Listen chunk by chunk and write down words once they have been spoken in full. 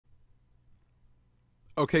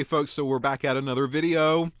Okay, folks, so we're back at another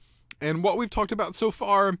video, and what we've talked about so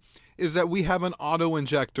far is that we have an auto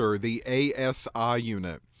injector, the ASI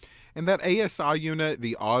unit. And that ASI unit,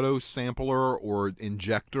 the auto sampler or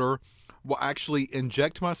injector, will actually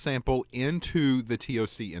inject my sample into the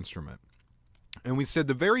TOC instrument. And we said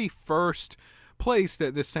the very first place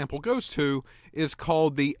that this sample goes to is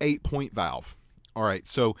called the 8-point valve. All right,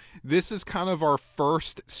 so this is kind of our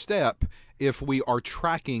first step if we are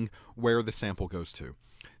tracking where the sample goes to.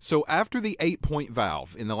 So after the 8-point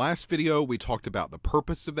valve, in the last video we talked about the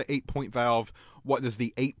purpose of the 8-point valve, what does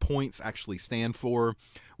the 8 points actually stand for.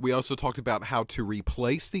 We also talked about how to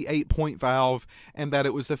replace the 8-point valve and that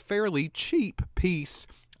it was a fairly cheap piece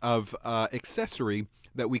of accessory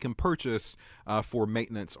that we can purchase for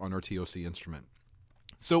maintenance on our TOC instrument.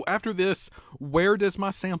 So after this, where does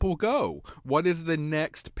my sample go? What is the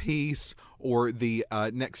next piece or the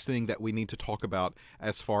next thing that we need to talk about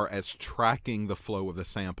as far as tracking the flow of the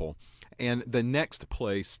sample? And the next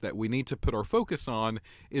place that we need to put our focus on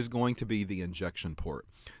is going to be the injection port.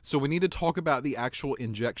 So we need to talk about the actual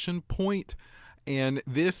injection point, and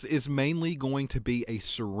this is mainly going to be a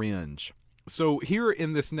syringe. So here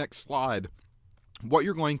in this next slide, what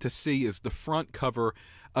you're going to see is the front cover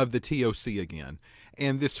of the TOC again.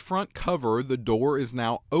 And this front cover, the door is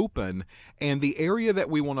now open, and the area that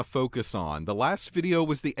we want to focus on, the last video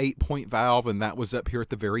was the 8-point valve, and that was up here at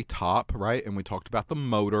the very top, right? And we talked about the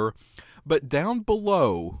motor. But down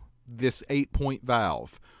below this 8-point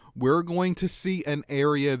valve, we're going to see an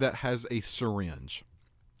area that has a syringe.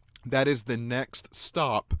 That is the next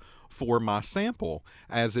stop for my sample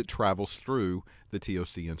as it travels through the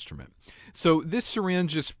TOC instrument. So this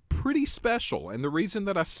syringe is pretty special, and the reason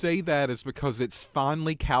that I say that is because it's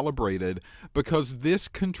finely calibrated, because this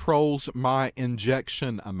controls my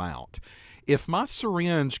injection amount. If my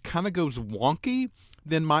syringe kind of goes wonky,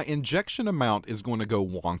 then my injection amount is going to go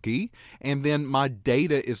wonky, and then my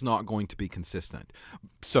data is not going to be consistent.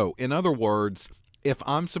 So in other words, if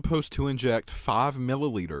I'm supposed to inject 5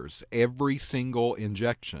 milliliters every single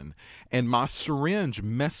injection, and my syringe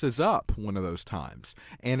messes up one of those times,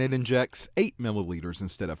 and it injects 8 milliliters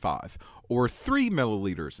instead of 5, or 3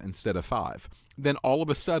 milliliters instead of 5, then all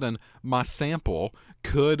of a sudden my sample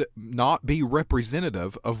could not be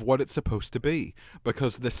representative of what it's supposed to be,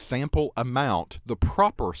 because the sample amount, the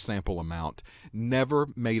proper sample amount, never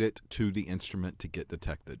made it to the instrument to get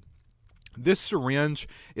detected. This syringe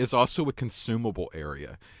is also a consumable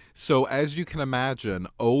area. So as you can imagine,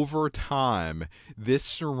 over time, this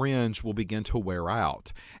syringe will begin to wear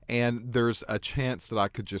out. And there's a chance that I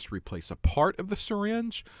could just replace a part of the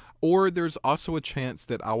syringe, or there's also a chance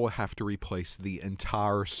that I will have to replace the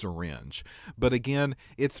entire syringe. But again,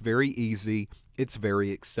 it's very easy. It's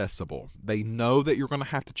very accessible. They know that you're going to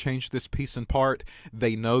have to change this piece and part.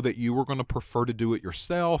 They know that you are going to prefer to do it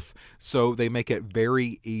yourself, so they make it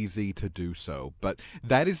very easy to do so. But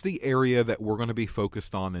that is the area that we're going to be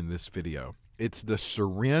focused on in this video. It's the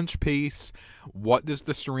syringe piece. What does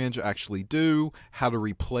the syringe actually do? How to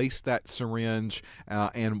replace that syringe,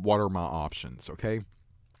 and what are my options, okay?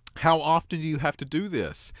 How often do you have to do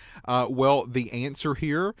this? Well, the answer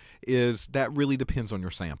here is that really depends on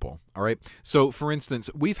your sample. All right. So, for instance,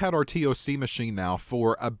 we've had our TOC machine now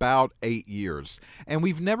for about 8 years, and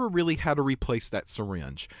we've never really had to replace that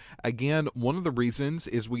syringe. Again, one of the reasons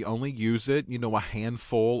is we only use it, a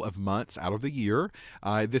handful of months out of the year.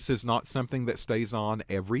 This is not something that stays on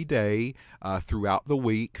every day, throughout the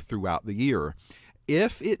week, throughout the year.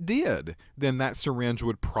 If it did, then that syringe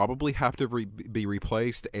would probably have to be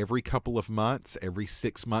replaced every couple of months, every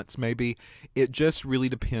 6 months maybe. It just really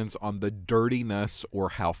depends on the dirtiness or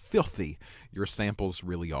how filthy your samples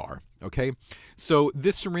really are. Okay, so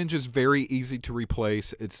this syringe is very easy to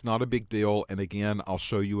replace. It's not a big deal. And again, I'll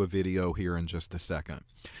show you a video here in just a second.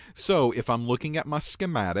 So if I'm looking at my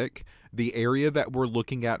schematic, the area that we're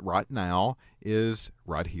looking at right now is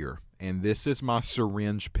right here. And this is my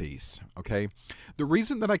syringe piece, okay? The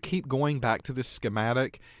reason that I keep going back to this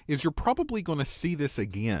schematic is you're probably going to see this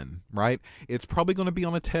again, right? It's probably going to be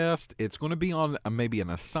on a test. It's going to be on maybe an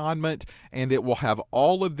assignment, and it will have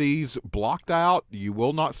all of these blocked out. You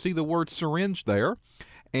will not see the word syringe there.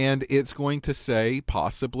 And it's going to say,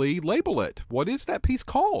 possibly label it. What is that piece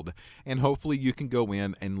called? And hopefully you can go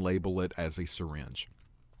in and label it as a syringe.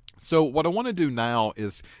 So what I want to do now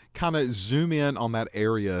is kind of zoom in on that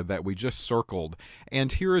area that we just circled,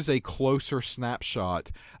 and here is a closer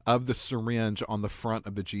snapshot of the syringe on the front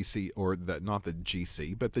of the GC, or not the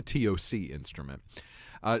GC, but the TOC instrument.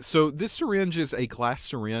 So this syringe is a glass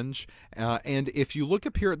syringe, and if you look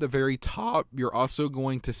up here at the very top, you're also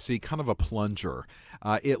going to see kind of a plunger.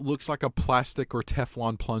 It looks like a plastic or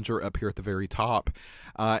Teflon plunger up here at the very top,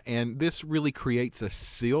 and this really creates a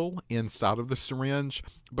seal inside of the syringe,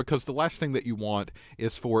 because the last thing that you want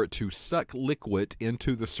is for it to suck liquid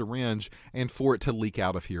into the syringe and for it to leak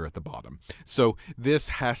out of here at the bottom. So this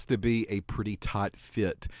has to be a pretty tight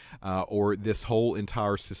fit, or this whole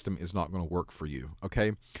entire system is not going to work for you,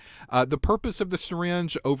 okay? The purpose of the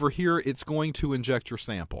syringe over here, it's going to inject your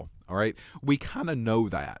sample, all right? We kind of know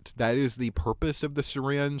that. That is the purpose of the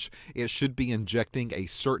syringe. It should be injecting a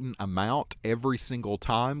certain amount every single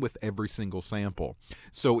time with every single sample.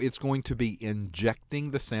 So it's going to be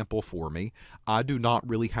injecting the sample for me. I do not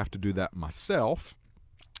really have to do that myself.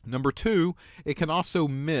 Number two, it can also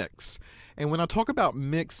mix. And when I talk about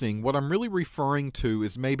mixing, what I'm really referring to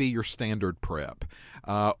is maybe your standard prep,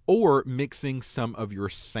 or mixing some of your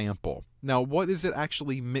sample. Now, what is it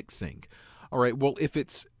actually mixing? All right, well, if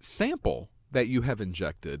it's sample that you have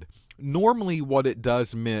injected, normally what it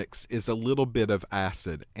does mix is a little bit of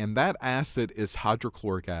acid, and that acid is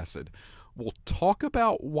hydrochloric acid. We'll talk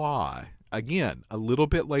about why, again, a little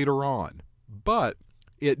bit later on, but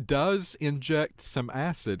it does inject some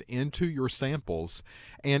acid into your samples,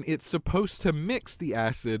 and it's supposed to mix the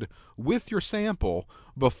acid with your sample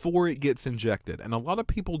before it gets injected. And a lot of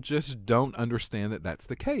people just don't understand that that's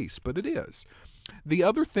the case, but it is. The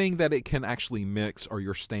other thing that it can actually mix are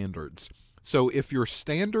your standards. So if your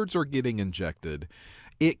standards are getting injected,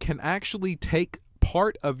 it can actually take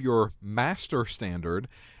part of your master standard,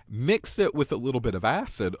 mix it with a little bit of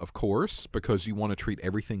acid, of course, because you want to treat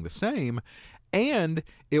everything the same, and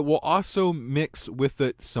it will also mix with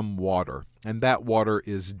it some water, and that water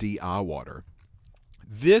is DI water.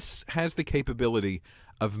 This has the capability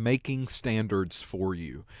of making standards for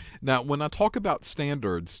you. Now, when I talk about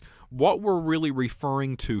standards, what we're really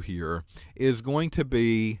referring to here is going to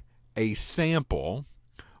be a sample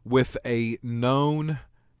with a known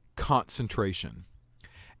concentration.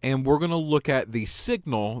 And we're going to look at the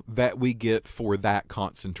signal that we get for that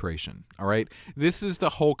concentration, all right? This is the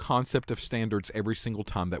whole concept of standards every single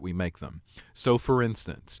time that we make them. So, for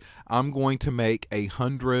instance, I'm going to make a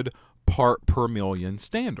 100 part per million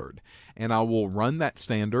standard, and I will run that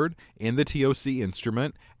standard in the TOC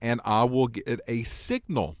instrument, and I will get a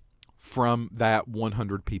signal from that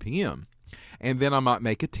 100 ppm. And then I might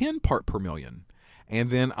make a 10 part per million, and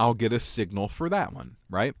then I'll get a signal for that one,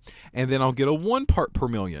 right? And then I'll get a 1 part per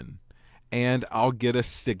million, and I'll get a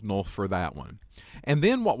signal for that one. And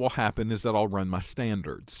then what will happen is that I'll run my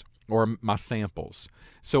standards, or my samples.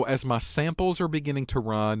 So as my samples are beginning to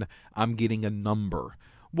run, I'm getting a number.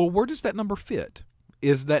 Well, where does that number fit?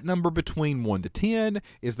 Is that number between 1 to 10?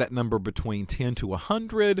 Is that number between 10 to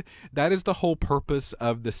 100? That is the whole purpose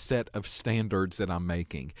of the set of standards that I'm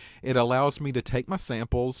making. It allows me to take my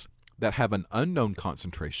samples that have an unknown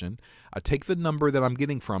concentration, I take the number that I'm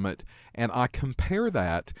getting from it, and I compare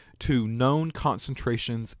that to known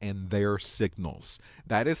concentrations and their signals.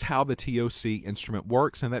 That is how the TOC instrument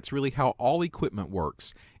works, and that's really how all equipment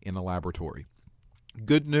works in a laboratory.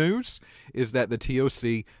 Good news is that the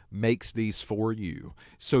TOC makes these for you.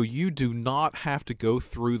 So you do not have to go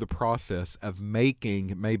through the process of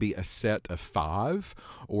making maybe a set of 5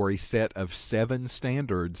 or a set of 7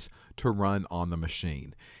 standards to run on the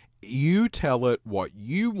machine. You tell it what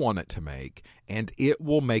you want it to make, and it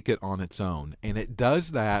will make it on its own. And it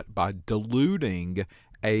does that by diluting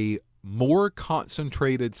a more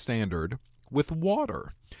concentrated standard with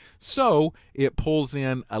water. So it pulls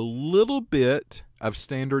in a little bit of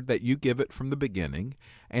standard that you give it from the beginning,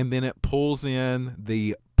 and then it pulls in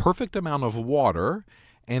the perfect amount of water,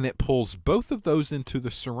 and it pulls both of those into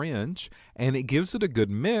the syringe, and it gives it a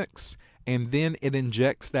good mix, and then it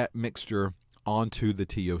injects that mixture onto the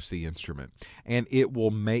TOC instrument, and it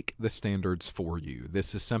will make the standards for you.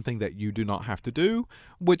 This is something that you do not have to do,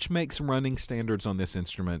 which makes running standards on this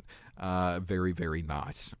instrument very, very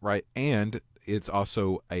nice, right? And it's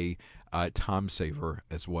also a time saver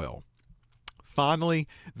as well. Finally,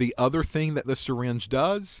 the other thing that the syringe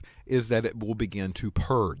does is that it will begin to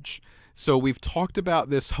purge. So we've talked about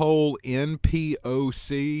this whole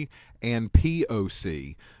NPOC and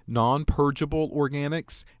POC, non-purgeable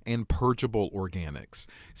organics and purgeable organics.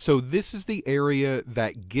 So this is the area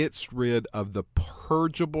that gets rid of the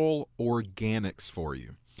purgeable organics for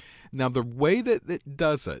you. Now, the way that it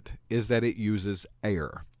does it is that it uses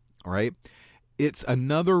air, all right? It's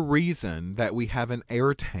another reason that we have an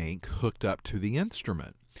air tank hooked up to the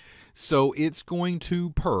instrument. So it's going to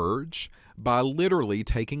purge by literally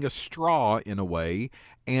taking a straw in a way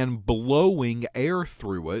and blowing air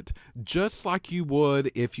through it, just like you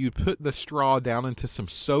would if you put the straw down into some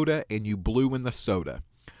soda and you blew in the soda,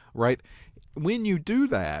 right? When you do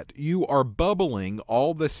that, you are bubbling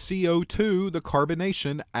all the CO2, the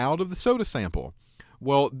carbonation, out of the soda sample.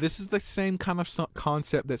 Well, this is the same kind of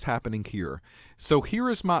concept that's happening here. So here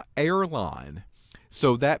is my air line.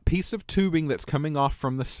 So that piece of tubing that's coming off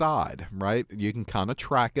from the side, right? You can kind of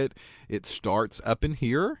track it. It starts up in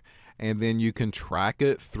here, and then you can track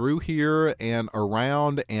it through here and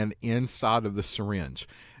around and inside of the syringe.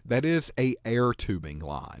 That is a air tubing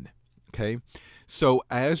line, okay? So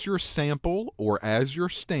as your sample or as your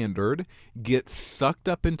standard gets sucked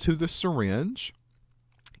up into the syringe,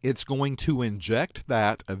 it's going to inject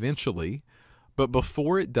that eventually, but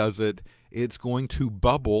before it does it, it's going to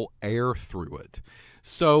bubble air through it.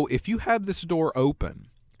 So if you have this door open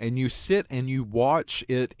and you sit and you watch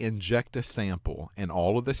it inject a sample and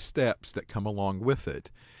all of the steps that come along with it,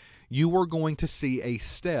 you are going to see a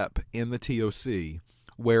step in the TOC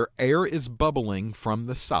where air is bubbling from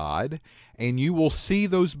the side, and you will see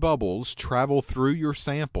those bubbles travel through your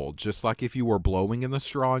sample, just like if you were blowing in the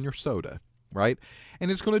straw in your soda, right?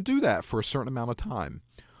 And it's going to do that for a certain amount of time.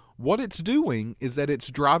 What it's doing is that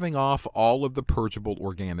it's driving off all of the purgeable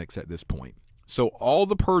organics at this point. So all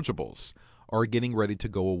the purgeables are getting ready to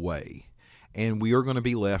go away, and we are going to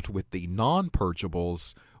be left with the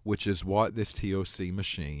non-purgeables, which is what this TOC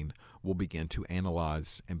machine will begin to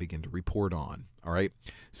analyze and begin to report on. All right,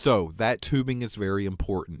 so that tubing is very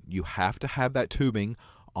important. You have to have that tubing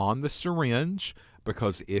on the syringe,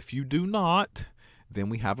 because if you do not, then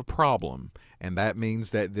we have a problem, and that means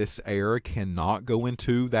that this air cannot go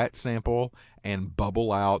into that sample and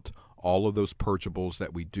bubble out all of those purgeables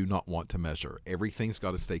that we do not want to measure. Everything's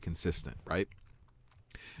got to stay consistent, right?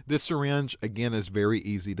 This syringe, again, is very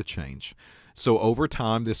easy to change. So over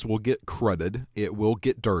time, this will get crudded, it will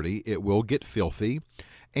get dirty, it will get filthy,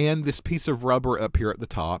 and this piece of rubber up here at the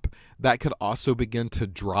top, that could also begin to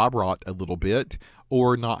dry rot a little bit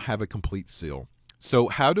or not have a complete seal. So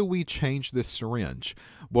how do we change this syringe?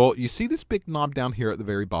 Well, you see this big knob down here at the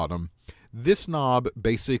very bottom. This knob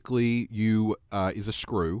basically is a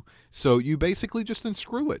screw. So you basically just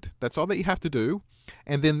unscrew it. That's all that you have to do.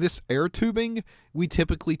 And then this air tubing, we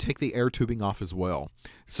typically take the air tubing off as well.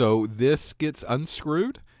 So this gets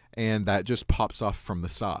unscrewed and that just pops off from the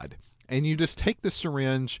side. And you just take the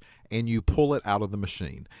syringe and you pull it out of the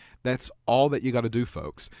machine. That's all that you got to do,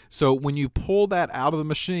 folks. So when you pull that out of the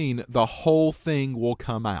machine, the whole thing will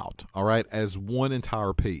come out, all right, as one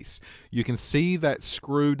entire piece. You can see that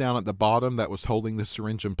screw down at the bottom that was holding the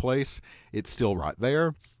syringe in place. It's still right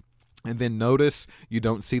there. And then notice you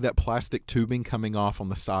don't see that plastic tubing coming off on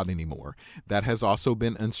the side anymore. That has also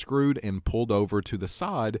been unscrewed and pulled over to the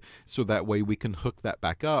side, so that way we can hook that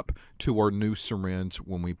back up to our new syringe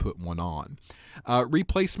when we put one on.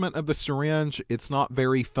 Replacement of the syringe, it's not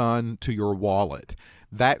very fun to your wallet.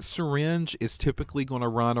 That syringe is typically going to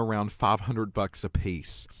run around $500 a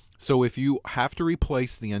piece. So if you have to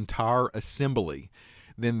replace the entire assembly,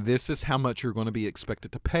 then this is how much you're going to be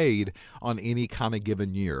expected to pay on any kind of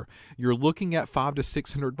given year. You're looking at $500 to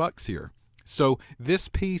 $600 here. So this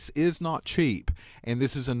piece is not cheap, and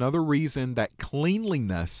this is another reason that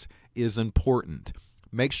cleanliness is important.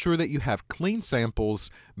 Make sure that you have clean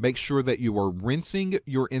samples. Make sure that you are rinsing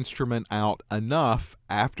your instrument out enough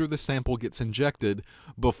after the sample gets injected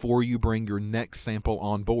before you bring your next sample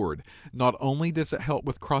on board. Not only does it help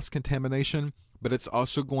with cross-contamination, but it's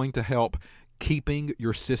also going to help keeping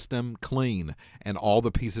your system clean and all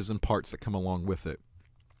the pieces and parts that come along with it.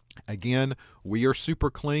 Again, we are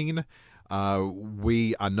super clean. I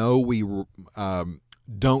know we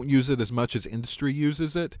don't use it as much as industry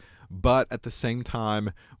uses it, but at the same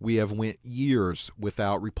time, we have went years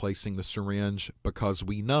without replacing the syringe because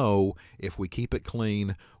we know if we keep it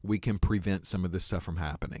clean, we can prevent some of this stuff from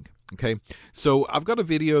happening. Okay, so I've got a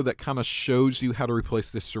video that kind of shows you how to replace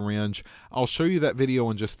this syringe. I'll show you that video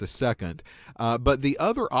in just a second. But the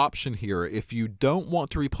other option here, if you don't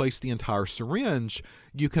want to replace the entire syringe,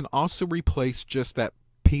 you can also replace just that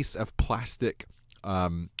piece of plastic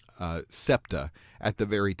septa at the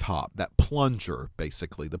very top, that plunger,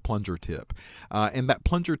 basically, the plunger tip. And that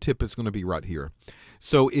plunger tip is going to be right here.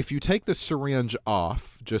 So if you take the syringe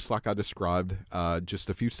off, just like I described just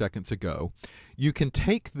a few seconds ago, you can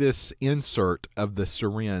take this insert of the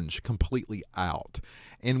syringe completely out.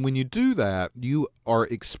 And when you do that, you are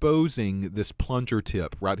exposing this plunger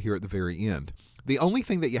tip right here at the very end. The only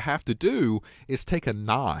thing that you have to do is take a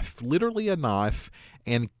knife, literally a knife,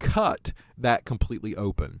 and cut that completely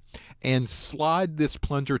open and slide this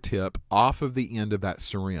plunger tip off of the end of that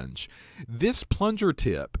syringe. This plunger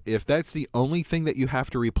tip, if that's the only thing that you have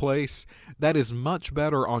to replace, that is much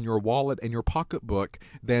better on your wallet and your pocketbook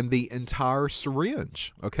than the entire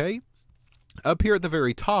syringe, okay? Up here at the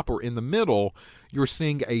very top or in the middle, you're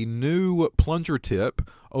seeing a new plunger tip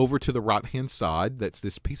over to the right-hand side. That's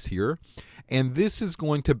this piece here. And this is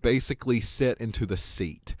going to basically sit into the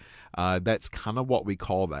seat. That's kind of what we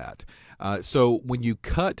call that. So when you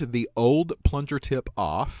cut the old plunger tip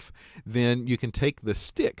off, then you can take the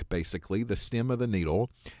stick, basically, the stem of the needle,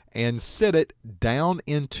 and set it down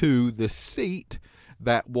into the seat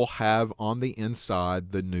that will have on the inside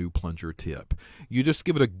the new plunger tip. You just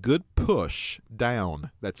give it a good push down.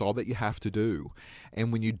 That's all that you have to do.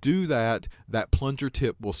 And when you do that, that plunger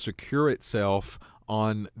tip will secure itself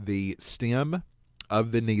on the stem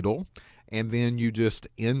of the needle, and then you just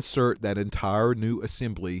insert that entire new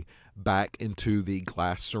assembly back into the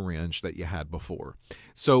glass syringe that you had before.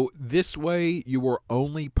 So this way you are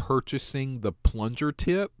only purchasing the plunger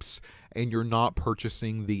tips and you're not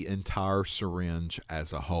purchasing the entire syringe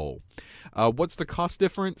as a whole. What's the cost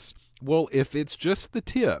difference? Well, if it's just the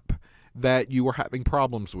tip that you are having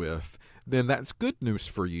problems with, then that's good news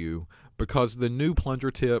for you, because the new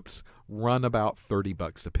plunger tips run about 30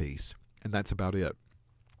 bucks a piece, and that's about it.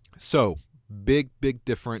 So big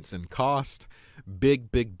difference in cost,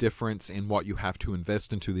 big difference in what you have to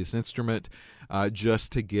invest into this instrument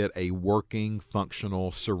just to get a working,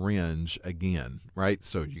 functional syringe again, right?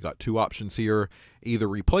 So you got two options here: either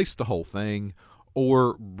replace the whole thing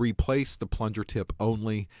or replace the plunger tip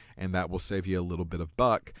only, and that will save you a little bit of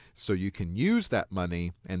buck so you can use that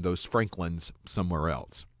money and those Franklins somewhere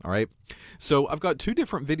else. All right, so I've got two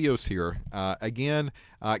different videos here, again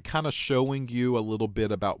kind of showing you a little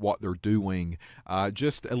bit about what they're doing,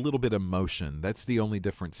 just a little bit of motion. That's the only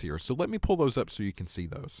difference here. So let me pull those up so you can see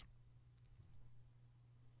those.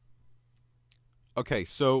 Okay,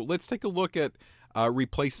 so let's take a look at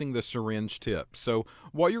replacing the syringe tip. So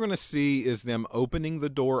what you're going to see is them opening the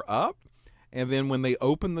door up, and then when they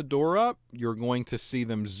open the door up, you're going to see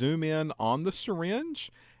them zoom in on the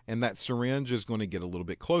syringe, and that syringe is going to get a little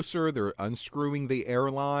bit closer. They're unscrewing the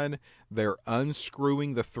airline. They're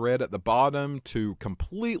unscrewing the thread at the bottom to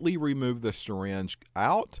completely remove the syringe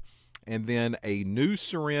out, and then a new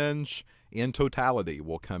syringe in totality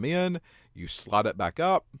will come in. You slide it back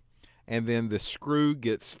up, and then the screw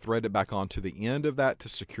gets threaded back onto the end of that to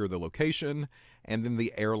secure the location, and then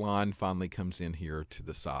the airline finally comes in here to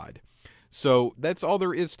the side. So that's all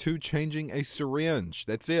there is to changing a syringe.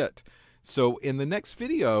 That's it. So in the next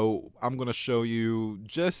video, I'm going to show you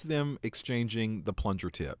just them exchanging the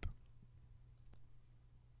plunger tip.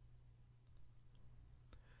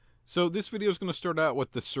 So this video is going to start out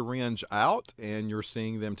with the syringe out, and you're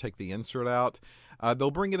seeing them take the insert out.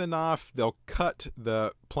 They'll bring in a knife, they'll cut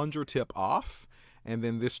the plunger tip off, and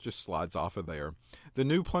then this just slides off of there. The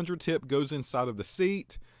new plunger tip goes inside of the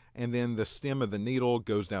seat, and then the stem of the needle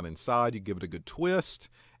goes down inside. You give it a good twist,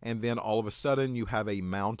 and then all of a sudden you have a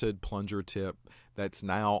mounted plunger tip that's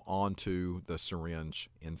now onto the syringe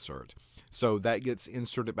insert. So that gets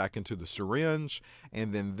inserted back into the syringe,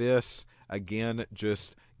 and then this again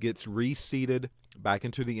just gets reseated back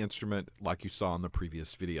into the instrument like you saw in the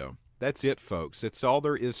previous video. That's it, folks. It's all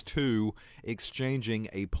there is to exchanging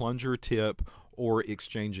a plunger tip or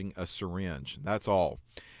exchanging a syringe. That's all.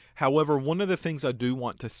 However, one of the things I do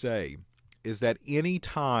want to say is that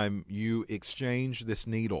anytime you exchange this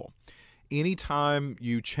needle, anytime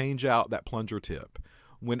you change out that plunger tip,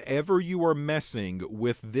 whenever you are messing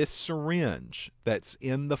with this syringe that's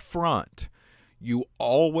in the front, you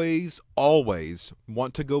always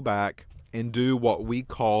want to go back and do what we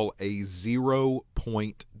call a 0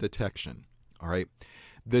 point detection. All right.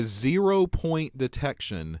 The 0 point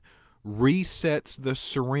detection resets the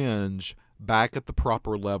syringe back at the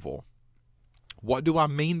proper level. What do I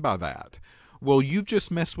mean by that? Well, you've just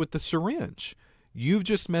messed with the syringe. You've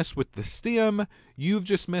just messed with the stem. You've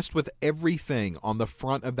just messed with everything on the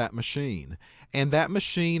front of that machine. And that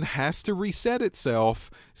machine has to reset itself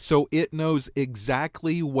so it knows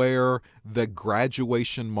exactly where the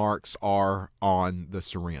graduation marks are on the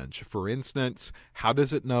syringe. For instance, how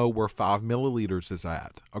does it know where 5 milliliters is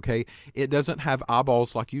at? Okay, it doesn't have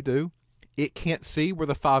eyeballs like you do. It can't see where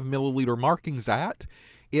the 5 milliliter marking's at.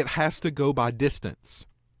 It has to go by distance.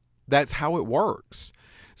 That's how it works.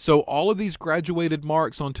 So all of these graduated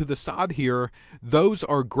marks onto the side here, those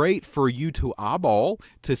are great for you to eyeball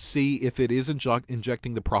to see if it is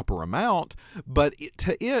injecting the proper amount, but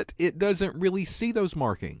it doesn't really see those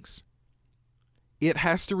markings. It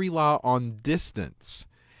has to rely on distance,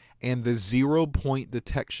 and the 0-point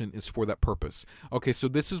detection is for that purpose. Okay, so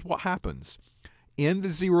this is what happens. In the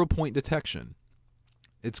 0-point detection,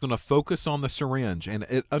 it's going to focus on the syringe, and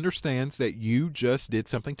it understands that you just did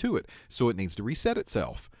something to it, so it needs to reset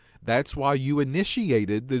itself. That's why you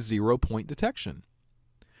initiated the 0-point detection.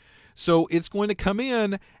 So it's going to come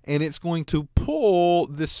in, and it's going to pull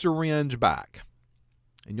the syringe back,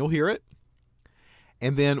 and you'll hear it.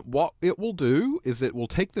 And then what it will do is it will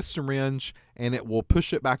take the syringe and it will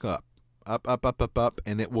push it back up,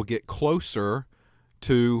 and it will get closer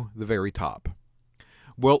to the very top.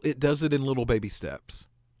 Well, it does it in little baby steps.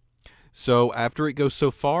 So after it goes so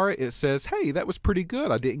far, it says, hey, that was pretty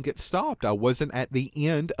good. I didn't get stopped. I wasn't at the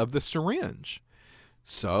end of the syringe.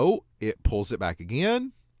 So it pulls it back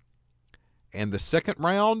again. And the second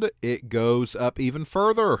round, it goes up even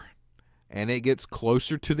further. And it gets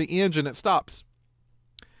closer to the edge and it stops.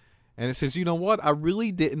 And it says, you know what? I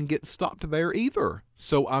really didn't get stopped there either.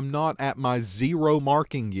 So I'm not at my 0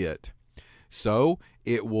 marking yet. So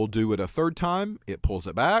it will do it a third time. It pulls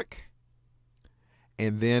it back.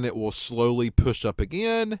 And then it will slowly push up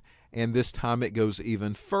again. And this time it goes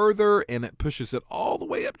even further. And it pushes it all the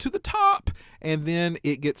way up to the top. And then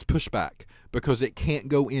it gets pushed back because it can't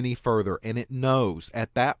go any further. And it knows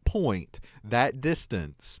at that point, that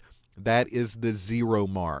distance, that is the 0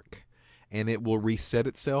 mark. And it will reset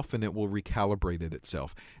itself and it will recalibrate it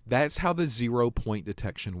itself. That's how the 0-point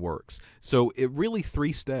detection works. So it really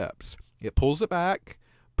 3 steps. It pulls it back,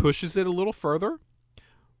 pushes it a little further,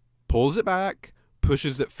 pulls it back,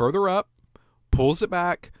 pushes it further up, pulls it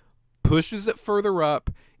back, pushes it further up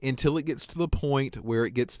until it gets to the point where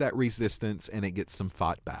it gets that resistance and it gets some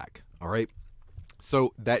fight back. All right.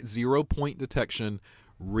 So that 0-point detection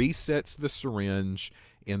resets the syringe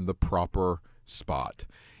in the proper spot.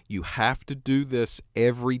 You have to do this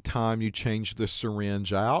every time you change the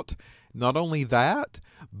syringe out. Not only that,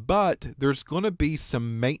 but there's going to be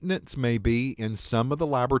some maintenance maybe in some of the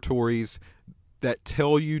laboratories that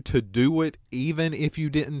tell you to do it even if you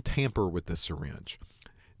didn't tamper with the syringe.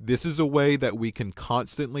 This is a way that we can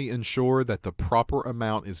constantly ensure that the proper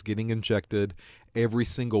amount is getting injected every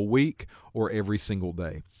single week or every single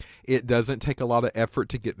day. It doesn't take a lot of effort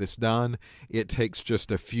to get this done. It takes just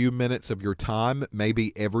a few minutes of your time,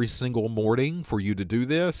 maybe every single morning for you to do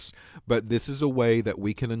this, but this is a way that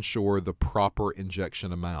we can ensure the proper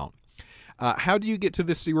injection amount. How do you get to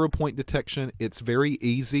this 0-point detection? It's very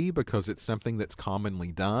easy because it's something that's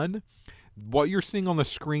commonly done. What you're seeing on the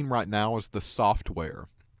screen right now is the software.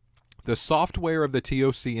 The software of the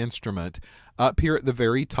TOC instrument, up here at the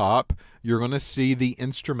very top, you're going to see the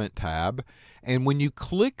instrument tab. And when you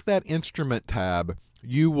click that instrument tab,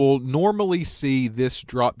 you will normally see this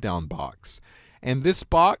drop-down box. And this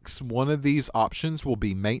box, one of these options will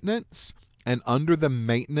be maintenance. And under the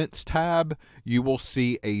maintenance tab, you will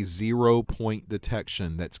see a 0-point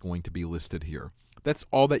detection that's going to be listed here. That's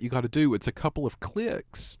all that you got to do. It's a couple of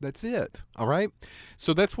clicks. That's it. All right.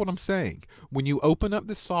 So that's what I'm saying. When you open up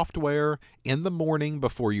this software in the morning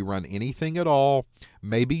before you run anything at all,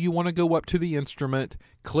 maybe you want to go up to the instrument,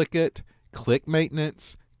 click it, click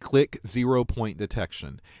maintenance, click 0-point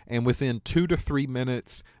detection. And within 2 to 3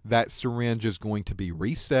 minutes, that syringe is going to be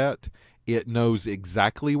reset. It knows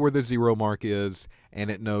exactly where the 0 mark is,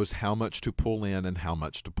 and it knows how much to pull in and how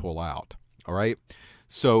much to pull out. All right.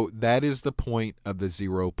 So that is the point of the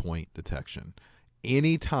 0-point detection.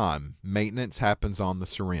 Anytime maintenance happens on the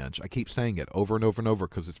syringe, I keep saying it over and over and over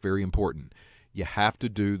because it's very important. You have to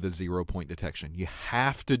do the 0-point detection. You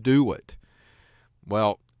have to do it.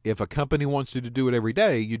 Well, if a company wants you to do it every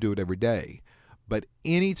day, you do it every day. But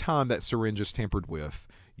anytime that syringe is tampered with,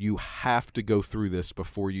 you have to go through this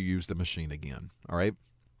before you use the machine again. All right.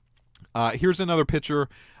 Here's another picture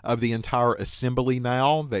of the entire assembly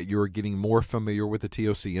now that you're getting more familiar with the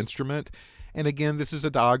TOC instrument. And again, this is a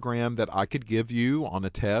diagram that I could give you on a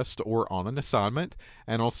test or on an assignment,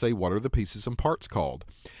 and I'll say what are the pieces and parts called.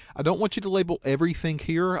 I don't want you to label everything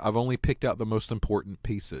here. I've only picked out the most important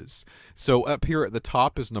pieces. So up here at the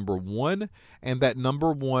top is number 1, and that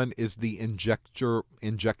number 1 is the injector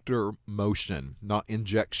motion, not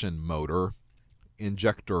injection motor,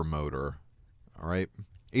 injector motor. All right.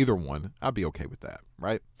 Either one, I'd be okay with that,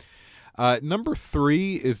 right? Number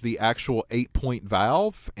 3 is the actual 8-point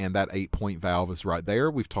valve, and that 8-point valve is right there.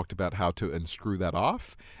 We've talked about how to unscrew that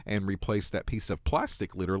off and replace that piece of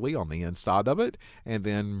plastic literally on the inside of it, and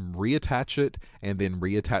then reattach it, and then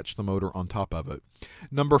reattach the motor on top of it.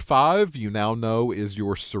 Number 5, you now know, is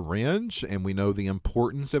your syringe, and we know the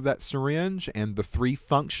importance of that syringe and the 3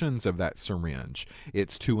 functions of that syringe.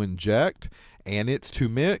 It's to inject, and it's to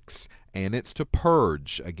mix, and it's to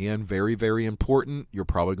purge. Again, very, very important. You're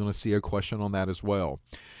probably going to see a question on that as well.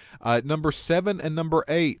 Number 7 and number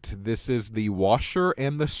 8, this is the washer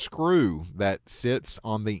and the screw that sits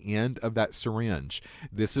on the end of that syringe.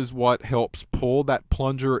 This is what helps pull that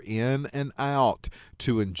plunger in and out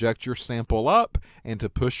to inject your sample up and to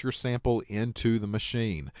push your sample into the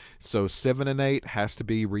machine. So 7 and 8 has to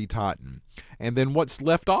be retightened. And then what's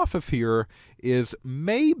left off of here is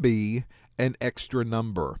maybe an extra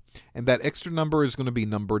number, and that extra number is going to be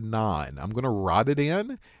number 9. I'm going to write it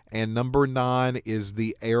in, and number 9 is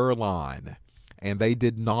the airline, and they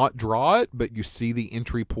did not draw it, but you see the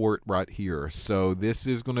entry port right here. So this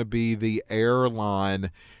is going to be the airline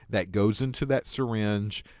that goes into that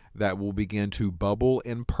syringe that will begin to bubble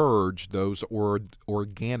and purge those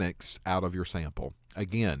organics out of your sample.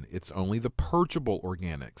 Again, it's only the purgeable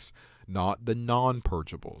organics, not the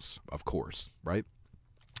non-purgeables, of course, right?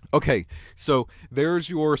 Okay, so there's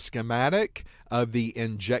your schematic of the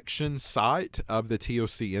injection site of the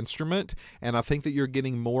TOC instrument, and I think that you're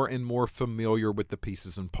getting more and more familiar with the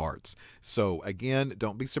pieces and parts. So again,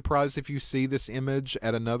 don't be surprised if you see this image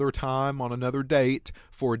at another time on another date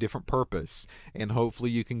for a different purpose, and hopefully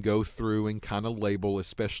you can go through and kind of label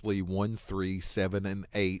especially 1, 3, 7, and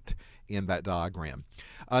 8 in that diagram.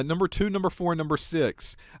 Number 2, number 4, and number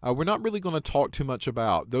 6, we're not really going to talk too much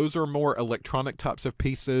about. Those are more electronic types of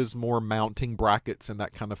pieces, more mounting brackets and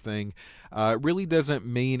that kind of thing. It really doesn't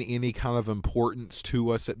mean any kind of importance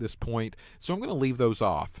to us at this point, so I'm going to leave those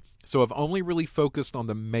off. So I've only really focused on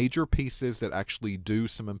the major pieces that actually do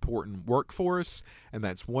some important work for us, and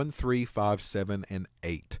that's 1, 3, 5, 7, and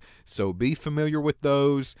 8. So be familiar with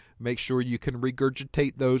those. Make sure you can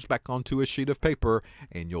regurgitate those back onto a sheet of paper,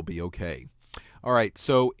 and you'll be okay. All right,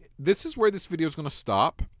 so this is where this video is going to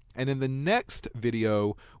stop. And in the next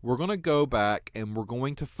video, we're going to go back and we're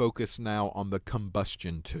going to focus now on the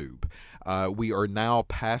combustion tube. We are now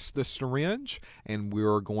past the syringe, and we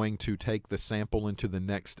are going to take the sample into the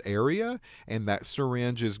next area, and that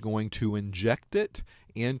syringe is going to inject it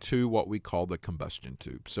into what we call the combustion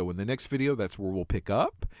tube. So in the next video, that's where we'll pick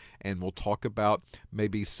up, and we'll talk about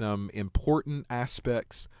maybe some important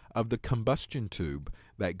aspects of the combustion tube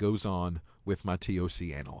that goes on with my TOC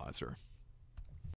analyzer.